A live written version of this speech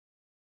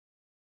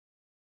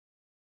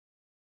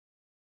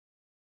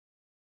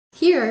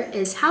Here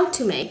is how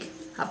to make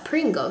a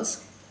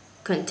Pringles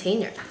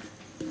container.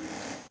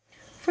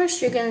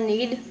 First, you're gonna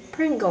need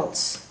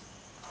Pringles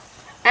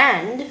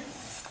and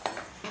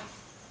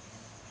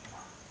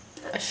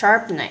a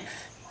sharp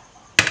knife.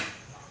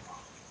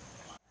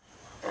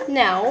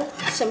 Now,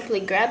 simply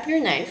grab your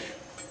knife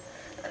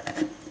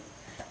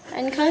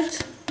and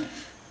cut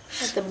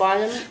at the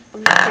bottom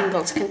of the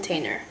Pringles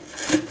container.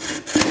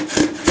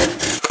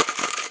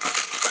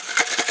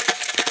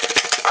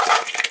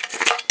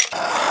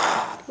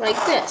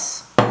 Like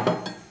this.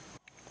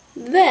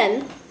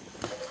 Then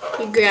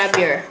you grab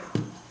your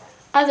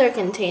other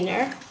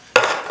container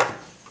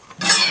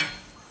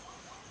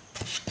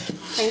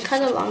and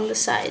cut along the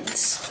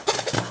sides.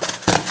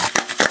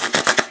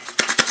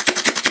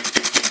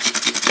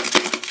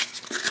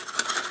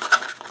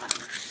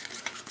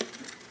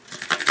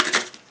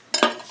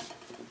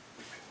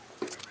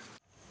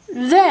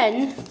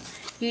 Then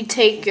you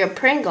take your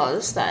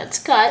Pringles that's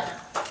cut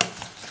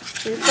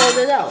and fold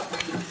it out.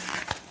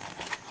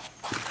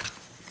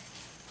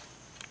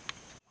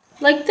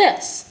 Like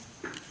this.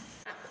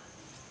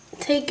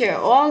 Take your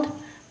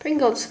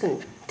Pringles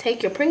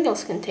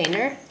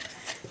container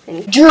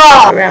and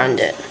draw around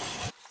it.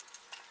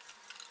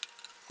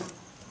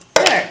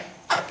 There.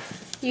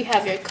 You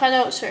have your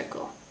cutout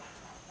circle.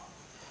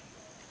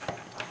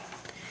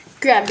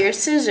 Grab your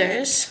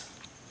scissors.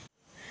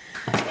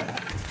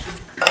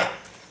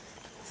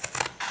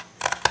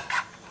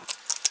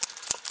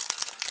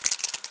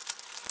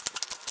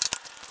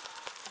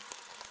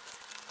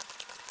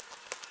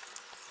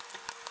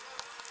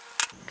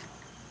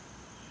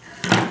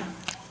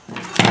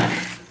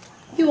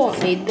 You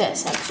won't need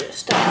this extra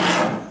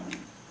stuff.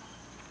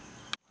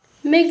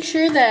 Make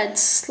sure that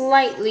it's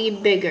slightly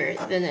bigger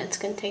than its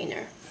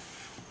container.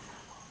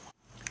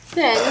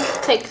 Then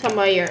take some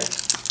of your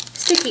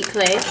sticky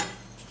clay,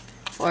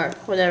 or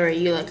whatever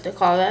you like to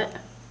call it,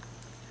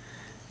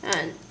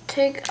 and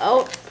take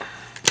out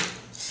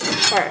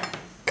or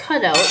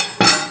cut out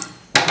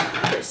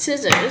with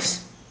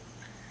scissors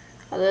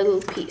a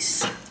little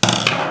piece.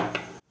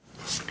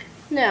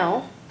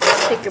 Now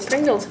take your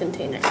Pringles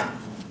container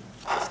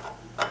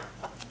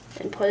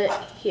and put it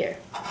here,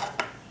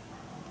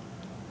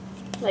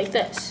 like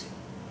this.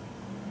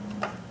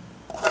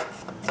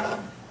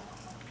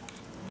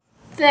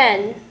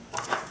 Then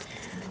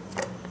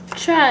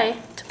try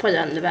to put it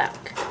on the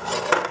back,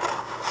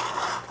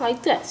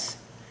 like this,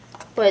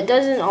 but it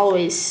doesn't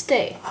always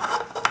stay.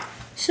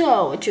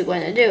 So what you're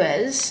going to do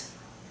is,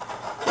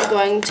 you're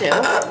going to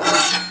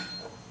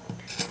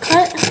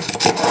cut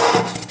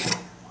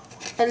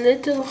a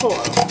little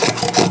hole.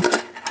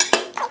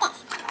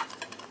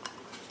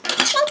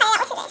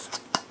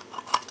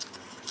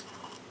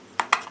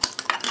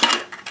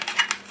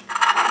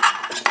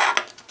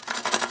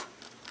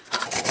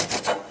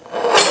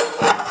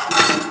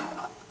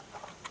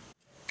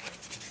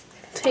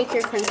 Take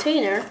your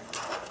container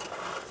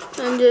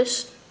and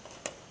just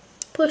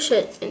push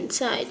it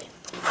inside.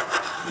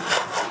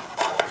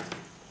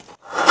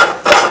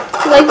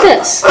 Like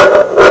this.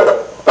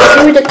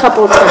 Do it a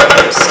couple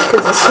times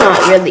because it's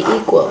not really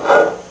equal.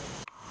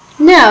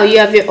 Now you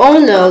have your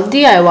own little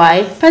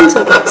DIY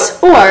pencil case.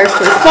 Or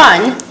for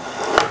fun,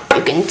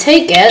 you can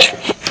take it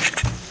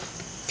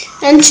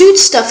and shoot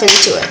stuff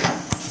into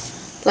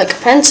it, like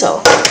a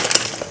pencil.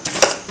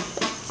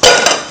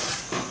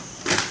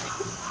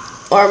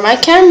 Or my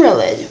camera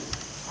lid.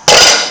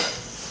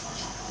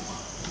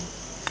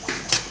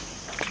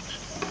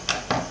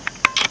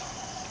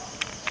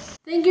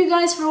 Thank you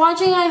guys for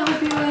watching. I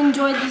hope you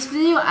enjoyed this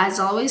video. As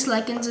always,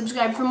 like and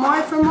subscribe for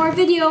more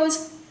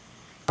videos.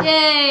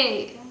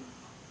 Yay!